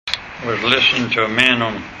was listening to a man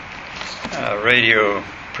on radio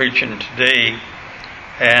preaching today,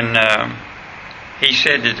 and he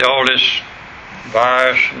said that all this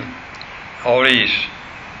virus and all these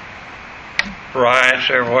riots,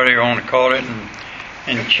 or whatever you want to call it,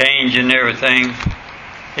 and changing everything,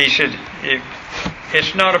 he said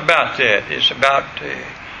it's not about that. It's about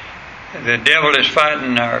the devil is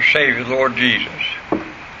fighting our Savior, Lord Jesus.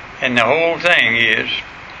 And the whole thing is,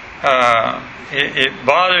 it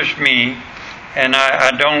bothers me, and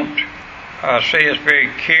I don't say this very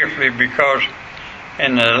carefully, because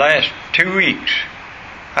in the last 2 weeks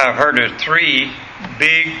I've heard of 3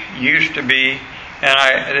 big, used to be,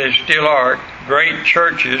 and there still are, great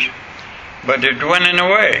churches, but they're dwindling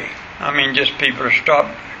away. I mean, just people have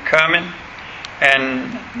stopped coming,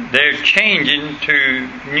 and they're changing to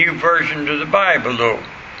new versions of the Bible, though.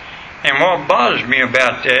 And what bothers me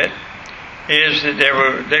about that is that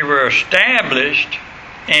they were established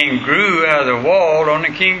and grew out of the wall on the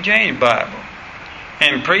King James Bible,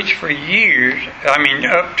 and preached for years. I mean,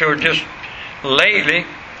 up to just lately,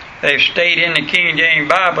 they've stayed in the King James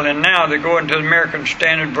Bible, and now they're going to the American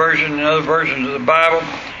Standard Version and other versions of the Bible,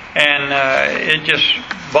 and it just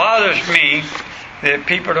bothers me that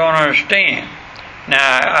people don't understand.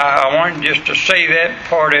 Now, I wanted just to say that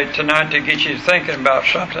part of it tonight to get you thinking about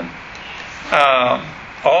something.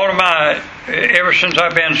 Ever since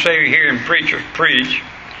I've been saved, hearing preachers preach,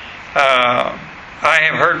 I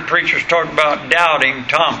have heard preachers talk about doubting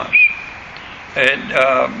Thomas.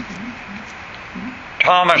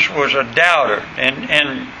 Thomas was a doubter,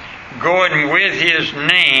 and going with his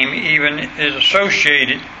name even is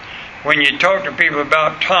associated. When you talk to people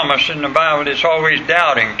about Thomas in the Bible, it's always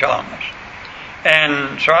doubting Thomas.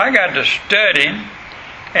 And so I got to studying,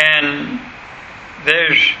 and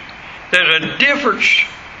there's a difference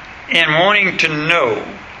in wanting to know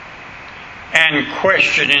and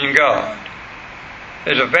questioning God.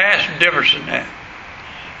 There's a vast difference in that.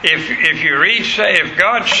 If you read, say, if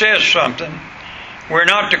God says something, we're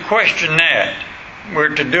not to question that.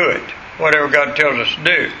 We're to do it, whatever God tells us to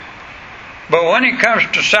do. But when it comes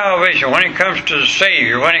to salvation, when it comes to the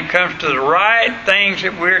Savior, when it comes to the right things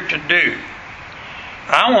that we're to do,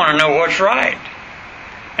 I want to know what's right.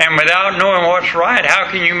 And without knowing what's right, how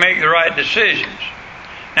can you make the right decisions?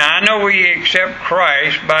 Now, I know we accept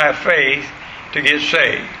Christ by faith to get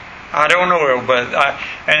saved. I don't know,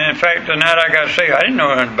 and in fact, tonight I got saved. I didn't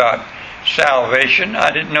know anything about salvation.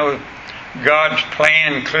 I didn't know God's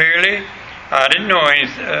plan clearly. I didn't know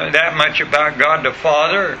that much about God the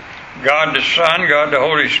Father, God the Son, God the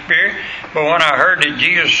Holy Spirit. But when I heard that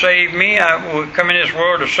Jesus saved me, I would come in this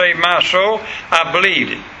world to save my soul, I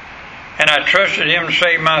believed it. And I trusted Him to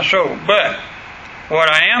save my soul. But what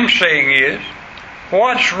I am saying is,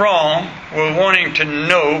 what's wrong with wanting to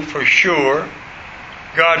know for sure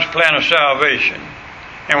God's plan of salvation?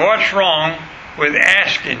 And what's wrong with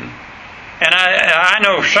asking? And I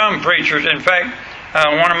know some preachers, in fact,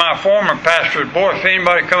 one of my former pastors, boy, if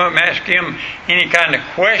anybody come up and ask him any kind of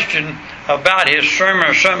question about his sermon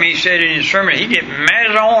or something he said in his sermon, he'd get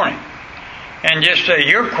mad on him and just say,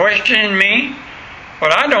 "You're questioning me?"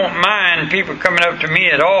 Well, I don't mind people coming up to me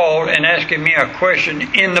at all and asking me a question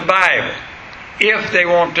in the Bible, if they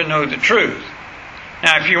want to know the truth.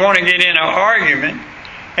 Now, if you want to get in an argument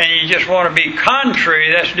and you just want to be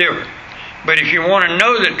contrary, that's different. But if you want to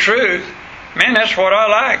know the truth, man, that's what I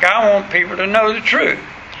like. I want people to know the truth.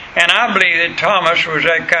 And I believe that Thomas was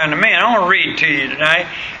that kind of man. I want to read to you tonight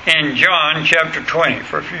in John chapter 20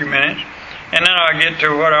 for a few minutes, and then I'll get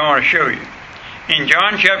to what I want to show you. In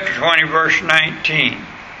John chapter 20, verse 19.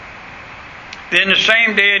 Then the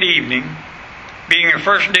same day at evening, being the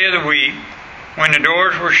first day of the week, when the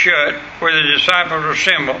doors were shut, where the disciples were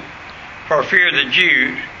assembled, for fear of the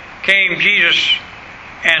Jews, came Jesus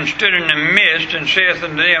and stood in the midst, and saith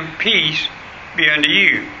unto them, Peace be unto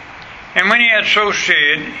you. And when he had so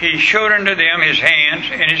said, he showed unto them his hands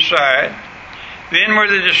and his side. Then were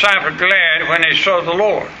the disciples glad when they saw the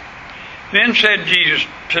Lord. Then said Jesus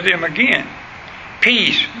to them again,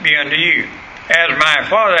 Peace be unto you. As my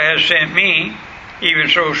Father has sent me, even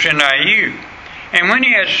so send I you. And when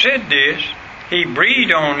he had said this, he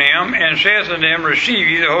breathed on them, and saith unto them, Receive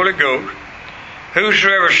ye the Holy Ghost.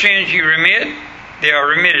 Whosoever sins ye remit, they are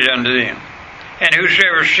remitted unto them. And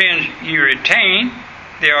whosoever sins ye retain,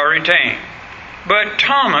 they are retained. But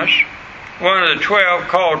Thomas, one of the 12,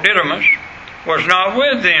 called Didymus, was not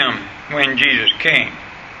with them when Jesus came.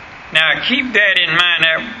 Now keep that in mind,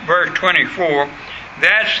 that verse 24.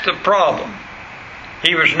 That's the problem.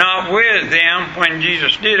 He was not with them when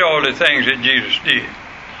Jesus did all the things that Jesus did.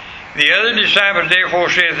 The other disciples therefore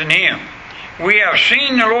saith unto him, We have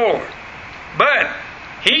seen the Lord. But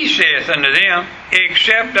He saith unto them,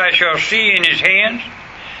 Except I shall see in his hands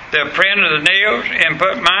the print of the nails, and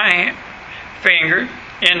put my finger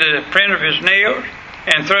into the print of his nails,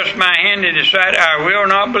 and thrust my hand in his side, I will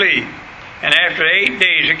not believe. And after 8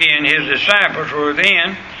 days again his disciples were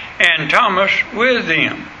within, and Thomas with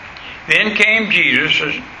them. Then came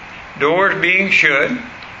Jesus, the doors being shut,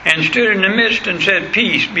 and stood in the midst, and said,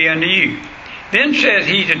 Peace be unto you. Then saith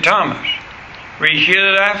he to Thomas, Reach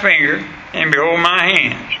hither thy finger, and behold my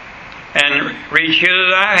hands, and reach hither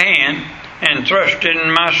thy hand, and thrust it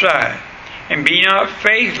in my side, and be not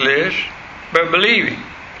faithless, but believing.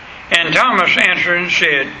 And Thomas answered and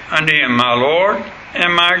said unto him, My Lord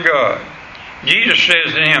and my God. Jesus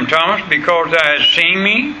says to him, Thomas, because thou hast seen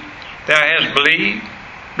me, thou hast believed.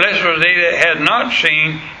 Blessed are they that have not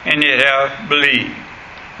seen, and yet have believed.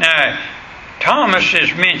 Now, Thomas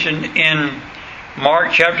is mentioned in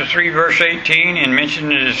Mark chapter 3, verse 18, and mentioned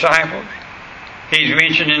the disciples. He's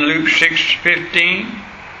mentioned in Luke 6:15.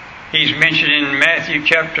 He's mentioned in Matthew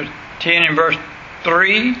chapter 10 and verse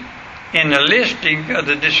 3 in the listing of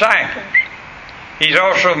the disciples. He's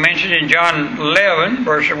also mentioned in John 11,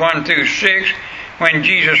 verses 1 through 6, when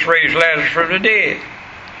Jesus raised Lazarus from the dead.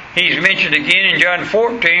 He's mentioned again in John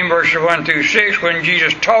 14, verses 1 through 6, when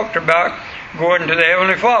Jesus talked about going to the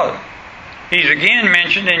Heavenly Father. He's again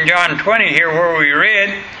mentioned in John 20 here, where we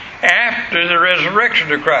read, after the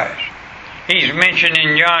resurrection of Christ. He's mentioned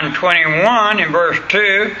in John 21 in verse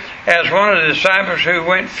 2 as one of the disciples who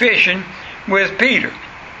went fishing with Peter.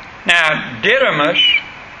 Now, Didymus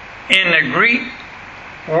in the Greek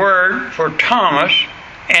word for Thomas,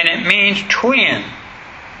 and it means twin.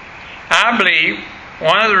 I believe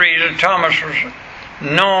one of the reasons Thomas was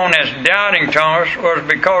known as Doubting Thomas was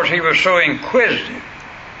because he was so inquisitive.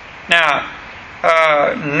 Now,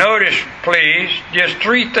 notice, please, just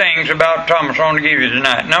 3 things about Thomas I want to give you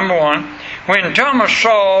tonight. Number 1, when Thomas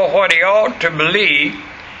saw what he ought to believe,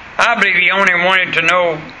 I believe he only wanted to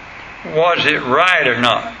know, was it right or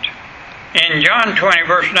not? In John 20,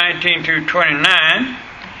 verse 19 through 29,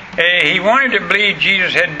 he wanted to believe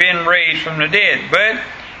Jesus had been raised from the dead, but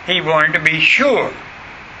he wanted to be sure.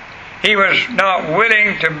 He was not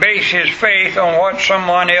willing to base his faith on what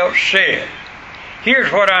someone else said.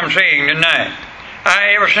 Here's what I'm saying tonight.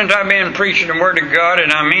 Ever since I've been preaching the Word of God,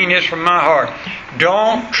 and I mean this from my heart,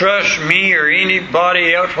 don't trust me or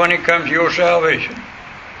anybody else when it comes to your salvation.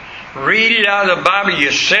 Read it out of the Bible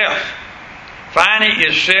yourself. Find it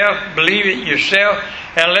yourself, believe it yourself,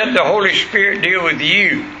 and let the Holy Spirit deal with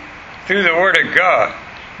you through the Word of God.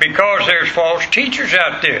 Because there's false teachers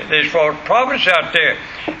out there, there's false prophets out there,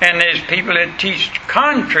 and there's people that teach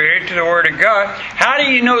contrary to the Word of God. How do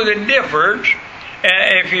you know the difference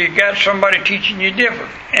if you got somebody teaching you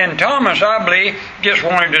different? And Thomas, I believe, just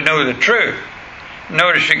wanted to know the truth.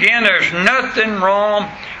 Notice again, there's nothing wrong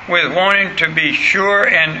with wanting to be sure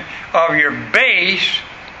and of your base,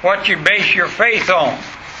 what you base your faith on.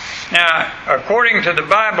 Now, according to the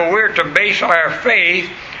Bible, we're to base our faith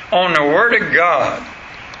on the Word of God.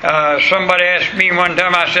 Somebody asked me one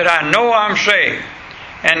time, I said, I know I'm saved.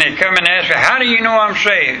 And they come and ask me, how do you know I'm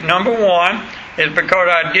saved? Number 1 is because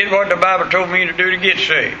I did what the Bible told me to do to get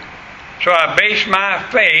saved. So I base my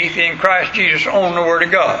faith in Christ Jesus on the Word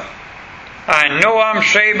of God. I know I'm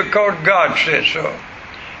saved because God said so.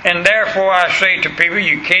 And therefore I say to people,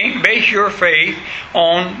 you can't base your faith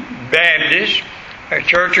on Baptist,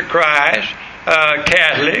 Church of Christ,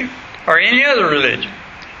 Catholic, or any other religion.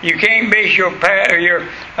 You can't base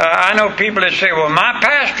I know people that say, well, my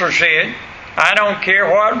pastor said. I don't care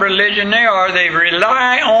what religion they are, they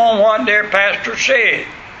rely on what their pastor said.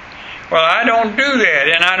 Well, I don't do that,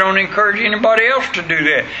 and I don't encourage anybody else to do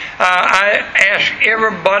that. I ask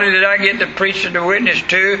everybody that I get to preach and to witness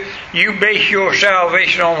to, you base your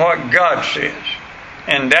salvation on what God says,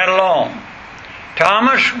 and that alone.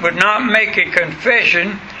 Thomas would not make a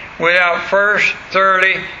confession without first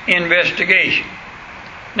thoroughly investigation.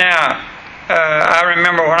 Now, I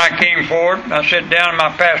remember when I came forward, I sat down and my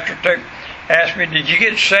pastor asked me, did you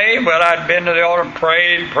get saved? Well, I'd been to the altar,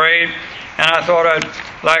 prayed, and I thought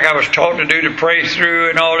like I was taught to do, to pray through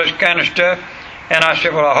and all this kind of stuff. And I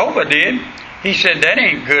said, well, I hope I did. He said, that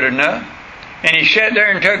ain't good enough. And he sat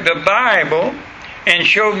there and took the Bible and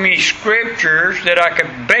showed me scriptures that I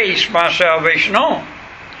could base my salvation on.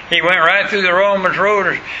 He went right through the Romans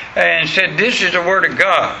road and said, this is the Word of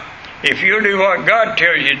God. If you'll do what God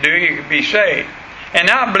tells you to do, you can be saved. And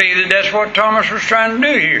I believe that that's what Thomas was trying to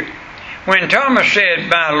do here. When Thomas said,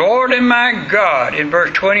 my Lord and my God, in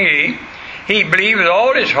verse 28, he believed with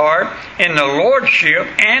all his heart in the lordship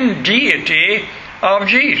and deity of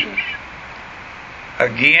Jesus.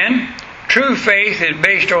 Again, true faith is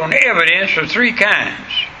based on evidence of three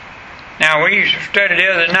kinds. Now, we studied the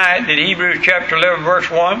other night that Hebrews chapter 11, verse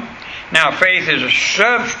 1. Now, faith is a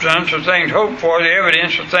substance of things hoped for, the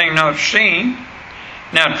evidence of things not seen.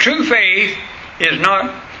 Now, true faith is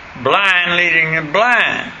not blind leading the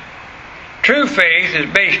blind. True faith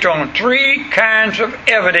is based on three kinds of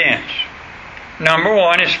evidence. Number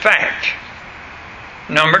one is fact.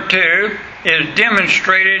 Number two is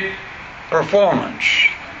demonstrated performance.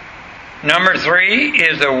 Number three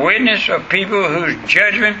is the witness of people whose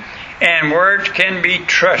judgment and words can be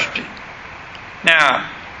trusted. Now,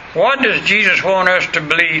 what does Jesus want us to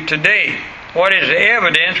believe today? What is the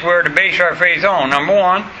evidence we're to base our faith on? Number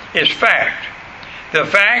one is fact. The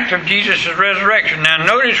fact of Jesus' resurrection. Now,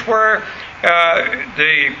 notice where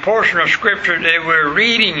the portion of Scripture that we're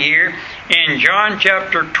reading here in John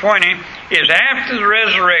chapter 20 is after the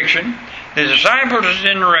resurrection. The disciples is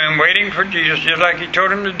in the room waiting for Jesus, just like He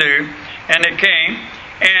told them to do, and they came.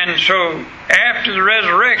 And so after the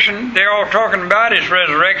resurrection, they're all talking about His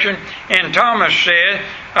resurrection, and Thomas said,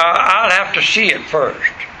 I'll have to see it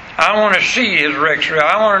first. I want to see His resurrection.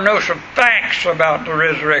 I want to know some facts about the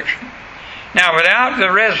resurrection. Now, without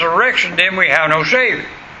the resurrection, then we have no Savior,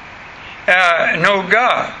 no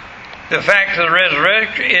God. The fact of the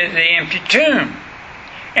resurrection is the empty tomb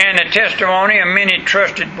and the testimony of many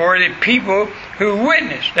trusted, worthy people who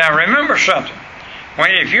witnessed. Now, remember something.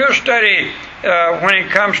 If you study when it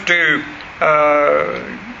comes to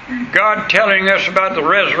God telling us about the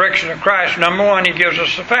resurrection of Christ, number one, He gives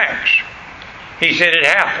us the facts. He said it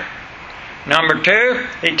happened. Number two,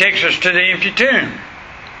 He takes us to the empty tomb.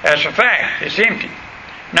 That's a fact. It's empty.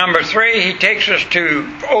 Number three, He takes us to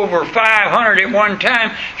over 500 at one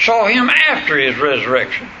time, saw Him after His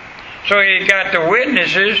resurrection. So He got the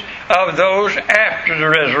witnesses of those after the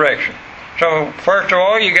resurrection. So first of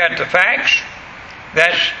all, you got the facts.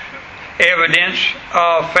 That's evidence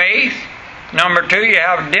of faith. Number two, you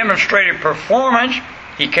have demonstrated performance.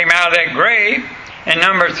 He came out of that grave. And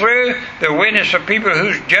number three, the witness of people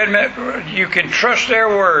whose judgment, you can trust their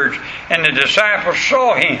words. And the disciples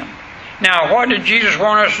saw Him. Now, what did Jesus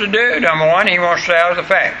want us to do? Number one, He wants to have the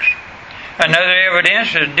facts. Another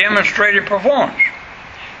evidence is demonstrated performance.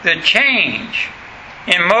 The change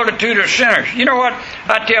in multitude of sinners. You know what?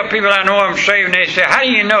 I tell people I know I'm saved, and they say, how do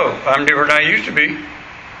you know I'm different than I used to be?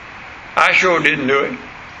 I sure didn't do it.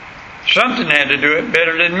 Something had to do it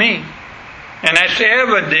better than me. And that's the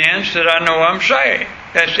evidence that I know I'm saved.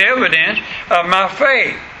 That's the evidence of my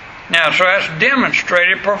faith. Now, so that's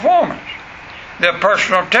demonstrated performance. The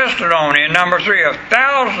personal testimony. And number three, of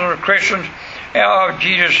thousands of Christians of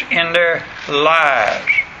Jesus in their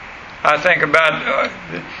lives. I think about,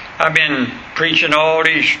 I've been preaching all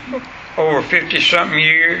these over 50-something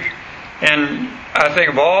years, and I think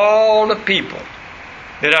of all the people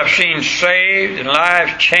that I've seen saved and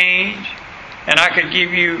lives changed, and I could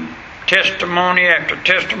give you testimony after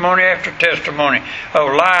testimony after testimony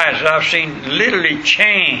of lives that I've seen literally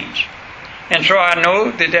change. And so I know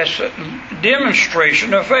that that's a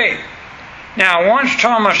demonstration of faith. Now, once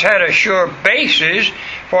Thomas had a sure basis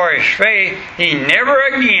for his faith, he never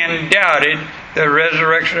again doubted the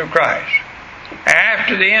resurrection of Christ.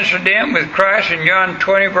 After the incident with Christ in John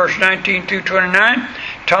 20, verse 19 through 29,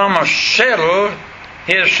 Thomas settled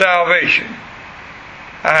his salvation.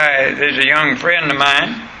 There's a young friend of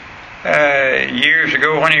mine years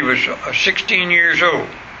ago when he was 16 years old.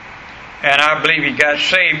 And I believe he got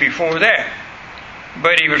saved before that.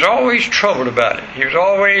 But he was always troubled about it. He was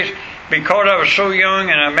always, because I was so young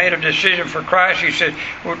and I made a decision for Christ, he said,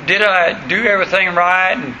 well, did I do everything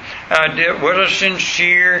right? And was I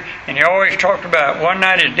sincere? And he always talked about it. One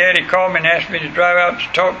night his daddy called me and asked me to drive out to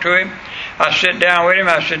talk to him. I sat down with him.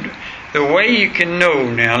 I said, the way you can know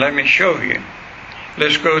now, let me show you.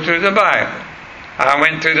 Let's go through the Bible. I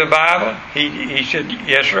went through the Bible. He said,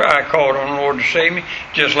 yes, sir, I called on the Lord to save me,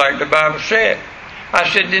 just like the Bible said. I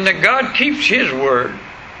said, then God keeps His word.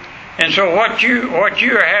 And so what you are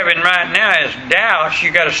having right now is doubts.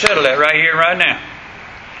 You got to settle that right here, right now.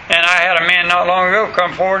 And I had a man not long ago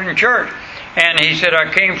come forward in church, and he said,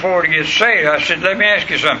 I came forward to get saved. I said, let me ask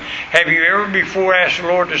you something. Have you ever before asked the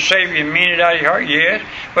Lord to save you and mean it out of your heart? Yes,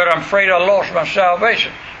 but I'm afraid I lost my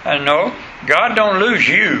salvation. I know, God don't lose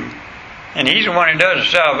you, and He's the one who does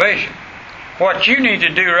the salvation. What you need to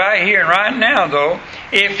do right here and right now, though,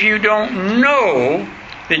 if you don't know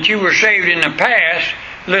that you were saved in the past,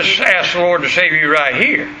 let's ask the Lord to save you right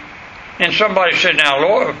here. And somebody said, now,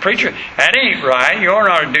 Lord, preacher, that ain't right. You ought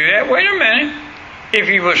not to do that. Wait a minute. If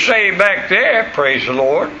you were saved back there, praise the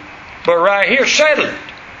Lord. But right here, settle it.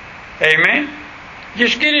 Amen.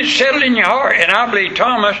 Just get it settled in your heart. And I believe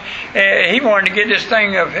Thomas, he wanted to get this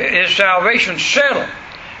thing of his salvation settled.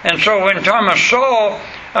 And so when Thomas saw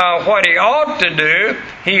what he ought to do,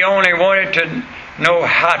 he only wanted to know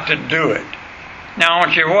how to do it. Now I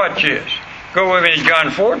want you to watch this. Go with me to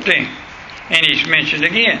John 14. And he's mentioned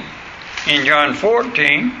again. In John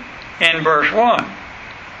 14, in verse 1.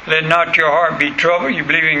 Let not your heart be troubled. You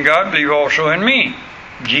believe in God, believe also in me.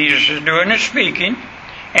 Jesus is doing the speaking.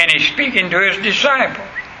 And he's speaking to his disciples.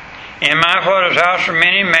 In my Father's house are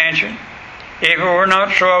many mansions. If it were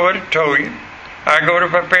not so, I would have told you. I go to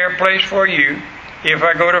prepare a place for you. If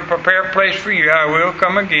I go to prepare a place for you, I will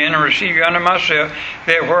come again and receive you unto myself,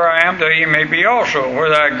 that where I am, there you may be also.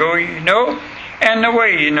 Where I go, you know, and the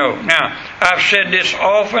way you know. Now, I've said this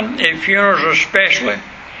often, at funerals especially.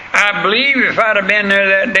 I believe if I'd have been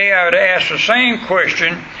there that day, I would have asked the same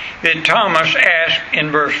question that Thomas asked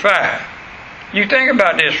in verse 5. You think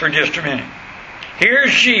about this for just a minute.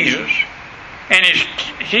 Here's Jesus, and he's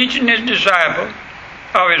teaching his disciples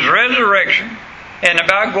of his resurrection and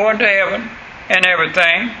about going to heaven and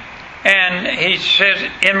everything. And he says,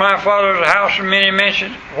 in my Father's house are many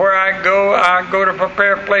mansions. Where I go to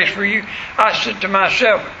prepare a place for you. I said to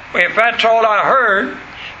myself, if that's all I heard,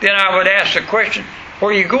 then I would ask the question,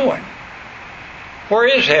 where are you going? Where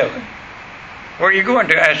is heaven? Where are you going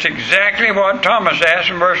to? That's exactly what Thomas asked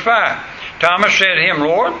in verse 5. Thomas said to him,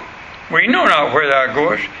 Lord, we know not where thou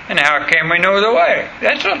goest, and how can we know the way?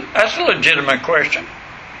 That's a legitimate question.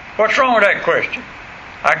 What's wrong with that question?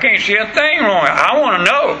 I can't see a thing wrong with it. I want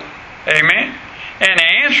to know. Amen? And the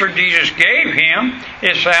answer Jesus gave him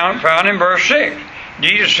is found in verse 6.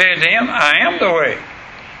 Jesus said to him, I am the way,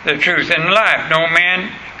 the truth, and the life. No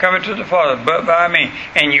man cometh to the Father but by me.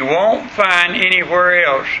 And you won't find anywhere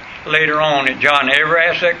else later on that John ever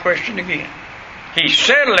asked that question again. He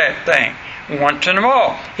settled that thing once and for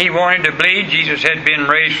all. He wanted to believe Jesus had been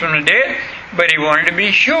raised from the dead, but he wanted to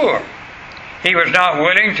be sure. He was not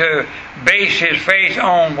willing to base his faith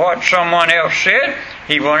on what someone else said.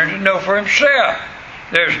 He wanted to know for himself.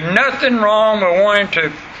 There's nothing wrong with wanting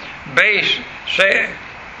to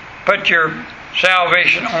put your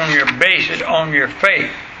salvation on your basis on your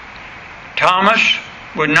faith. Thomas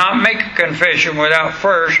would not make a confession without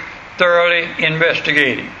first thoroughly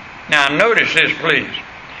investigating. Now notice this, please.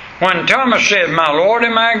 When Thomas said, my Lord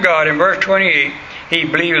and my God, in verse 28, he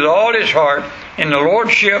believed with all his heart in the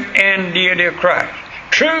lordship and deity of Christ.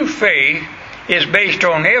 True faith is based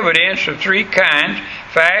on evidence of three kinds: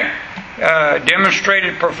 fact,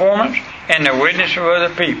 demonstrated performance, and the witness of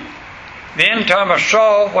other people. Then Thomas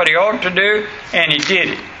saw what he ought to do, and he did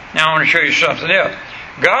it. Now I want to show you something else.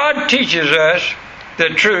 God teaches us the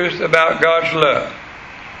truth about God's love,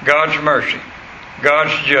 God's mercy,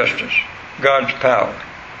 God's justice, God's power.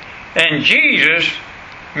 And Jesus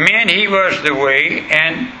meant he was the way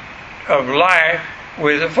and of life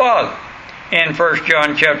with the Father. In 1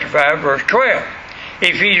 John chapter 5, verse 12.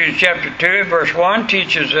 Ephesians chapter 2, verse 1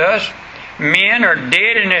 teaches us men are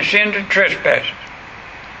dead in their sins and trespasses,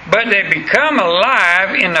 but they become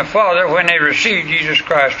alive in the Father when they receive Jesus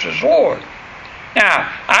Christ as Lord.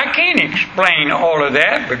 Now, I can't explain all of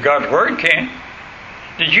that, but God's Word can.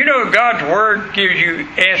 Did you know God's Word gives you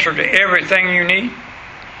answer to everything you need?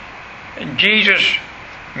 Jesus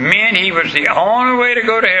meant he was the only way to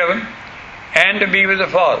go to heaven and to be with the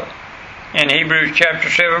Father. In Hebrews chapter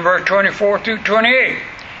 7, verse 24 through 28,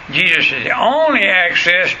 Jesus is the only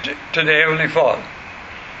access to the Heavenly Father.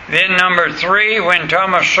 Then number 3, when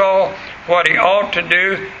Thomas saw what he ought to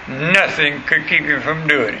do, nothing could keep him from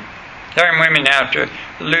doing it. Turn with me now to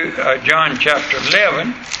John chapter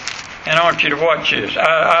 11, and I want you to watch this.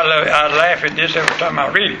 I laugh at this every time I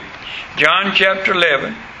read it. John chapter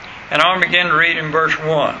 11, and I'll begin to read in verse 1.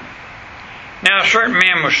 Now a certain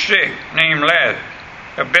man was sick, named Lazarus,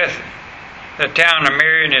 of Bethany, the town of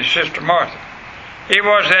Mary and his sister Martha. It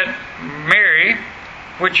was that Mary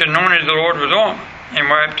which anointed the Lord with ointment, and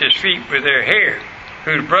wiped his feet with their hair,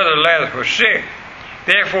 whose brother Lazarus was sick.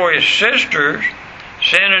 Therefore his sisters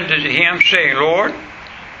sent unto him, saying, Lord,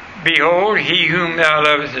 behold, he whom thou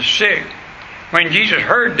lovest is sick. When Jesus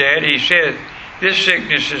heard that, he said, This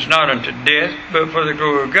sickness is not unto death, but for the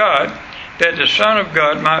glory of God, that the Son of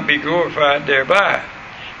God might be glorified thereby.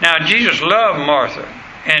 Now Jesus loved Martha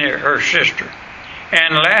and her sister,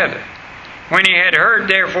 and Lazarus. When he had heard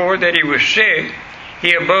therefore that he was sick,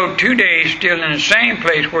 he abode 2 days still in the same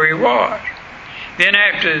place where he was. Then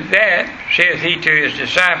after that saith he to his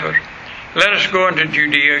disciples, Let us go into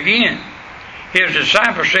Judea again. His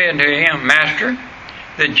disciples said unto him, Master,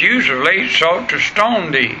 the Jews of late sought to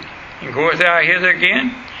stone thee, and goest thou hither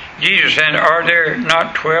again? Jesus said, Are there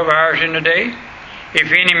not 12 hours in the day?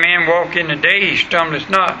 If any man walk in the day, he stumbleth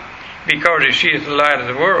not, because he seeth the light of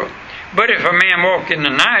the world. But if a man walk in the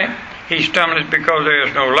night, he stumbleth, because there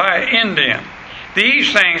is no light in them.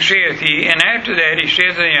 These things saith he, and after that he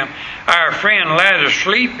saith to them, Our friend Lazarus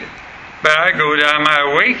sleepeth, but I go that I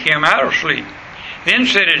might awake him out of sleep. Then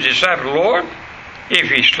said his disciples, Lord, if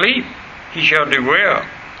he sleep, he shall do well.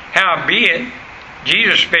 Howbeit,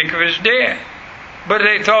 Jesus spake of his death. But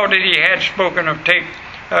they thought that he had spoken of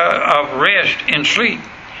rest in sleep.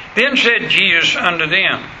 Then said Jesus unto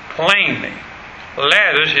them plainly,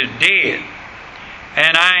 Lazarus is dead,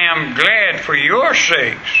 and I am glad for your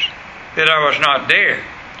sakes that I was not there,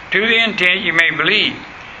 to the intent you may believe.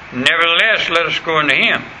 Nevertheless, let us go unto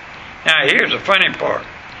him. Now here's the funny part.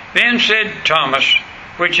 Then said Thomas,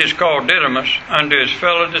 which is called Didymus, unto his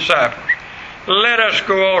fellow disciples, Let us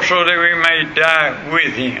go also that we may die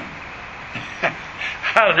with him.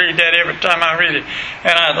 I read that every time I read it,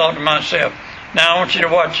 and I thought to myself, now I want you to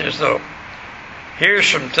watch this though. Here's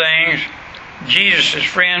some things. Jesus'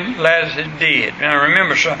 friend Lazarus did. Now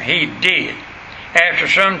remember something, he did. After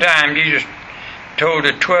some time, Jesus told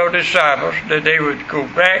the 12 disciples that they would go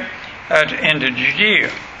back into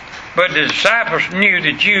Judea. But the disciples knew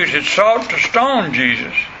the Jews had sought to stone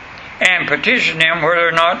Jesus and petitioned him whether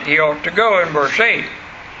or not he ought to go, in verse 8.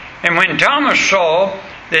 And when Thomas saw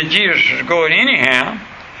that Jesus was going anyhow,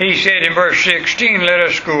 he said in verse 16, Let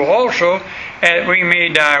us go also, that we may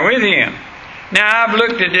die with him. Now, I've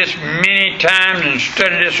looked at this many times and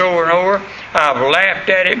studied this over and over. I've laughed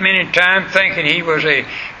at it many times, thinking he was a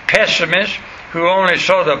pessimist who only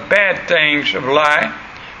saw the bad things of life.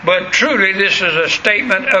 But truly, this is a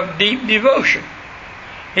statement of deep devotion.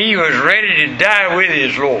 He was ready to die with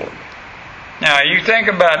his Lord. Now, you think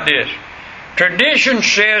about this. Tradition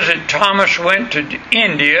says that Thomas went to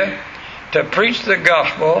India to preach the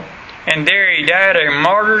gospel, and there he died a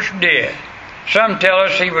martyr's death. Some tell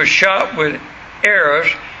us he was shot with arrows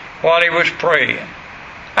while he was praying.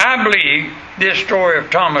 I believe this story of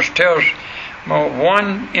Thomas tells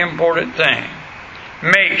one important thing.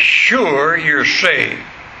 Make sure you're saved.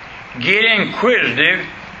 Get inquisitive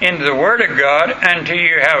into the Word of God until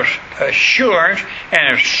you have assurance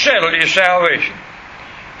and have settled your salvation.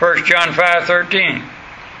 1 John 5:13.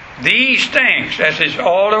 These things, that is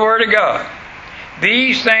all the Word of God,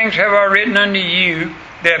 these things have I written unto you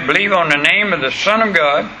that believe on the name of the Son of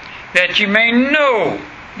God, that you may know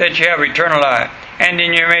that you have eternal life, and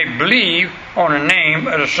then you may believe on the name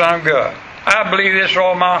of the Son of God. I believe this with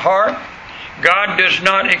all my heart. God does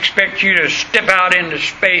not expect you to step out into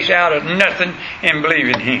space out of nothing and believe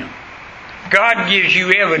in Him. God gives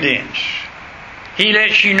you evidence. He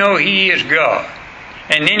lets you know He is God.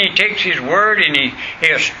 And then He takes His Word and He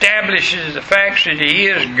establishes the facts that He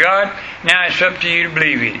is God. Now it's up to you to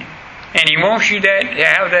believe in Him. And He wants you to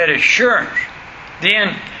have that assurance.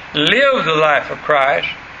 Then live the life of Christ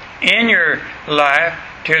in your life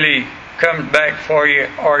till He comes back for you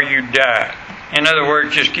or you die. In other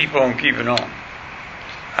words, just keep on keeping on.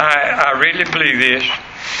 I really believe this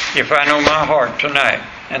if I know my heart tonight.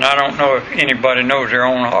 And I don't know if anybody knows their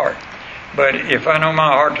own heart. But if I know my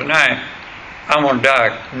heart tonight, I'm going to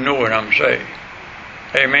die knowing I'm saved.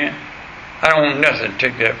 Amen? I don't want nothing to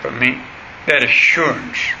take that from me. That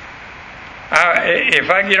assurance. If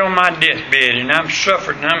I get on my deathbed and I'm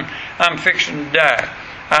suffering, I'm fixing to die.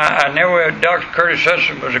 I know Dr. Curtis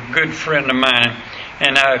Hudson was a good friend of mine,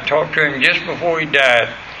 and I talked to him just before he died.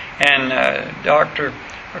 And Dr.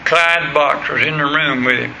 Clyde Box was in the room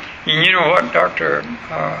with him. And you know what Dr.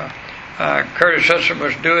 Curtis Hudson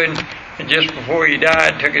was doing just before he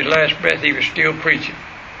died, took his last breath, he was still preaching.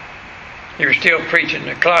 He was still preaching.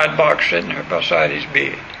 The Clyde Box sitting there beside his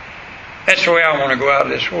bed. That's the way I want to go out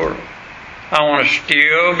of this world. I want to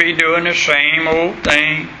still be doing the same old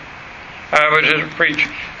thing. I was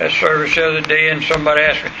at a service the other day, and somebody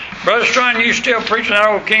asked me, Brother Strong, you still preaching that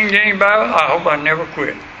old King James Bible? I hope I never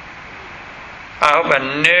quit. I hope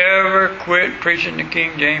I never quit preaching the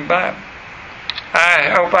King James Bible. I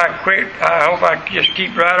hope I quit. I hope I just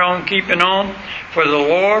keep right on keeping on for the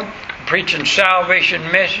Lord, preaching salvation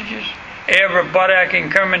messages. Everybody I can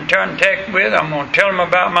come in contact with, I'm going to tell them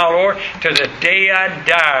about my Lord to the day I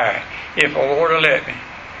die, if the Lord will let me.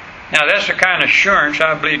 Now that's the kind of assurance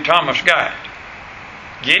I believe Thomas got.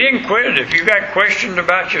 Get inquisitive. If you got questions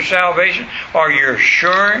about your salvation or your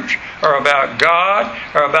assurance or about God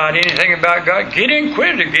or about anything about God, get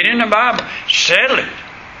inquisitive. Get in the Bible. Settle it.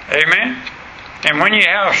 Amen? And when you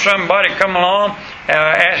have somebody come along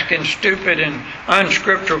asking stupid and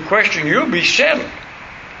unscriptural questions, you'll be settled.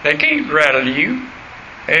 They can't rattle you.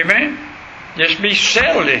 Amen? Just be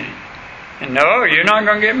settled in it. And no, you're not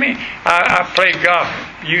going to get me. I played golf.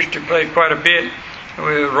 Used to play quite a bit.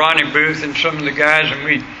 with Ronnie Booth and some of the guys,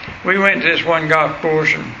 and we went to this one golf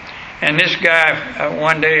course, and this guy,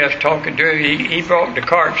 one day I was talking to him, he brought the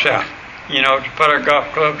carts out, to put our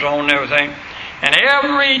golf clubs on and everything. And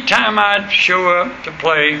every time I'd show up to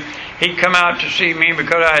play, he'd come out to see me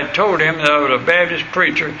because I had told him that I was a Baptist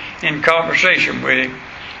preacher in conversation with him.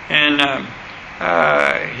 And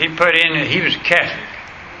he put in that he was Catholic.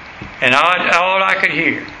 And all I could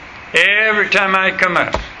hear, every time I'd come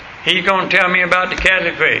up, he's going to tell me about the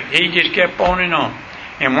Catholic faith. He just kept on and on.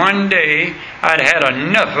 And one day, I'd had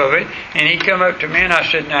enough of it, and he come up to me and I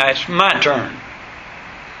said, now it's my turn.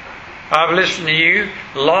 I've listened to you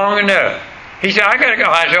long enough. He said, I got to go.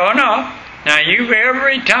 I said, oh no. Now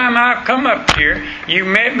every time I've come up here, you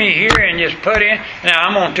met me here and just put in. Now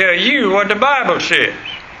I'm going to tell you what the Bible says.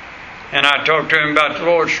 And I talked to him about the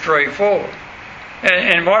Lord straightforward.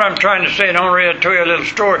 And what I'm trying to say, and I'm ready to tell you a little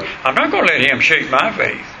story. I'm not going to let him shake my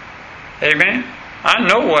faith. Amen? I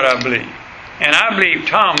know what I believe. And I believe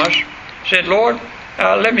Thomas said, Lord,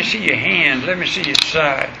 let me see your hands. Let me see your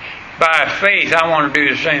side. By faith, I want to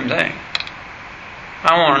do the same thing.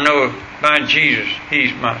 I want to know by Jesus,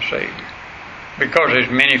 He's my Savior. Because there's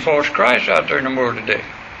many false Christs out there in the world today.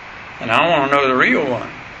 And I want to know the real one.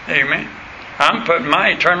 Amen. I'm putting my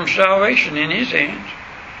eternal salvation in His hands.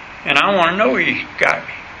 And I want to know He's got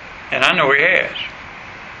me. And I know He has.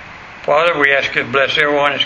 Father, we ask you to bless everyone that's